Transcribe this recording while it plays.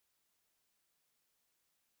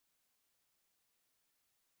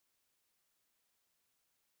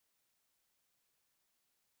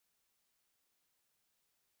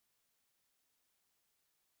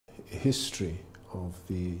history of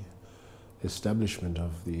the establishment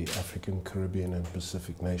of the African, Caribbean and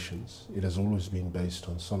Pacific nations, it has always been based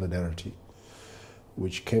on solidarity,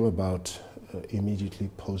 which came about immediately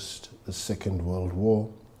post the Second World War,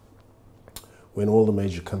 when all the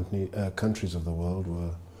major countries of the world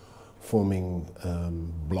were forming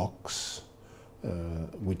blocs,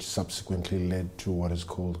 which subsequently led to what is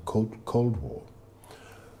called Cold War.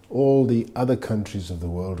 All the other countries of the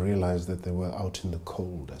world realized that they were out in the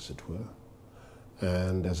cold, as it were,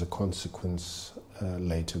 and as a consequence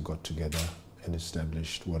later got together and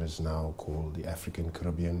established what is now called the African,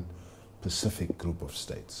 Caribbean, Pacific Group of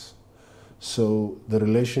States. So the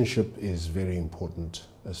relationship is very important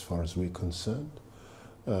as far as we're concerned.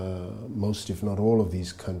 Most, if not all, of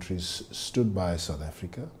these countries stood by South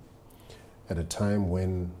Africa at a time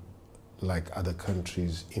when, like other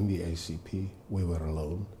countries in the ACP, we were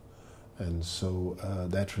alone. And so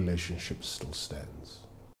that relationship still stands.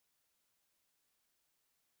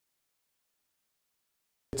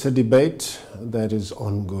 It's a debate that is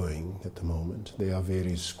ongoing at the moment. There are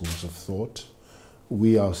various schools of thought.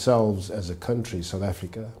 We ourselves, as a country, South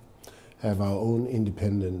Africa, have our own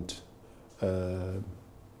independent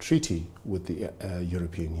treaty with the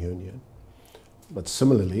European Union. But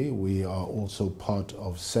similarly, we are also part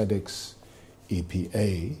of SADC's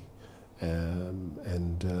EPA,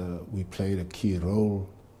 and we played a key role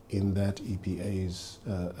in that EPA's,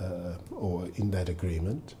 or in that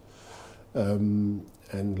agreement.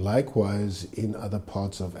 And likewise, in other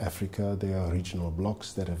parts of Africa, there are regional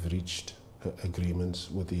blocs that have reached agreements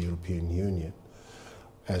with the European Union.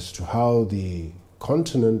 As to how the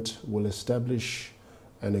continent will establish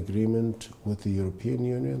an agreement with the European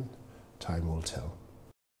Union, time will tell.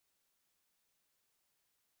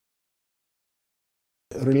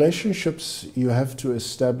 Relationships you have to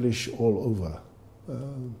establish all over.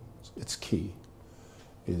 It's key.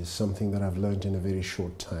 It is something that I've learned in a very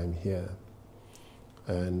short time here.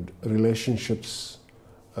 And relationships,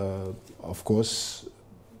 of course,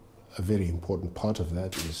 a very important part of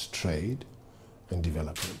that is trade and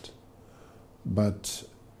development. But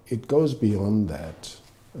it goes beyond that.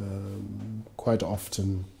 Quite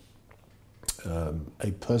often,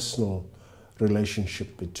 a personal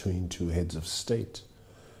relationship between two heads of state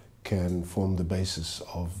can form the basis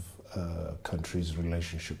of a country's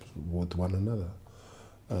relationship with one another.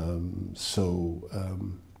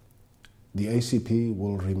 The ACP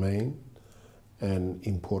will remain an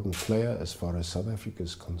important player as far as South Africa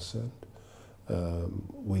is concerned.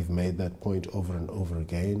 We've made that point over and over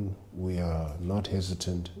again. We are not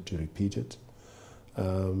hesitant to repeat it.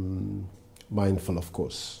 Mindful, of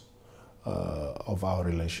course, of our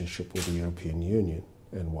relationship with the European Union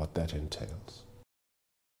and what that entails.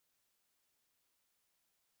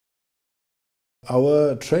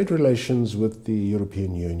 Our trade relations with the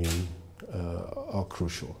European Union are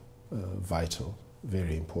crucial, vital,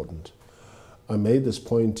 very important. I made this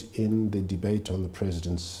point in the debate on the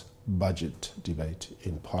President's budget debate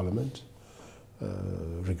in Parliament.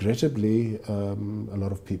 Regrettably, a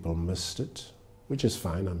lot of people missed it, which is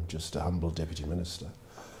fine. I'm just a humble Deputy Minister.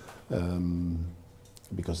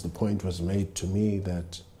 Because the point was made to me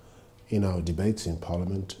that in our debates in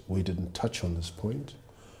Parliament, we didn't touch on this point,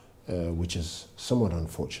 which is somewhat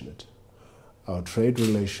unfortunate. Our trade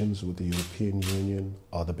relations with the European Union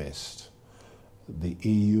are the best. The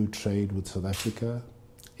EU trade with South Africa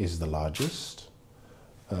is the largest.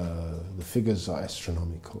 The figures are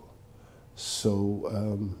astronomical.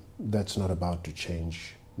 So that's not about to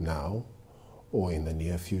change now or in the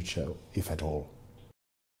near future, if at all.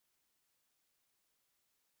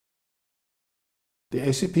 The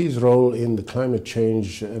ACP's role in the climate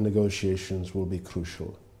change negotiations will be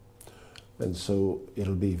crucial. And so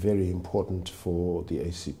it'll be very important for the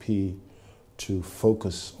ACP to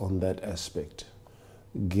focus on that aspect,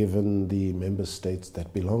 given the member states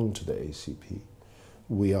that belong to the ACP.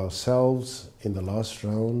 We ourselves, in the last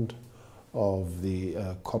round of the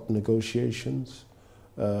COP negotiations,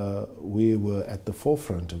 we were at the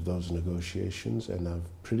forefront of those negotiations, and I'm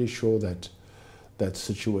pretty sure that that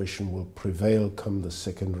situation will prevail come the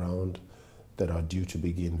second round that are due to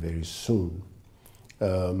begin very soon.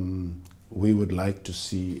 We would like to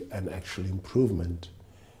see an actual improvement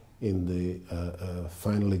in the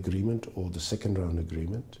final agreement or the second round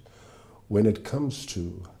agreement when it comes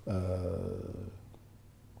to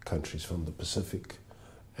countries from the Pacific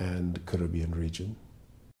and Caribbean region.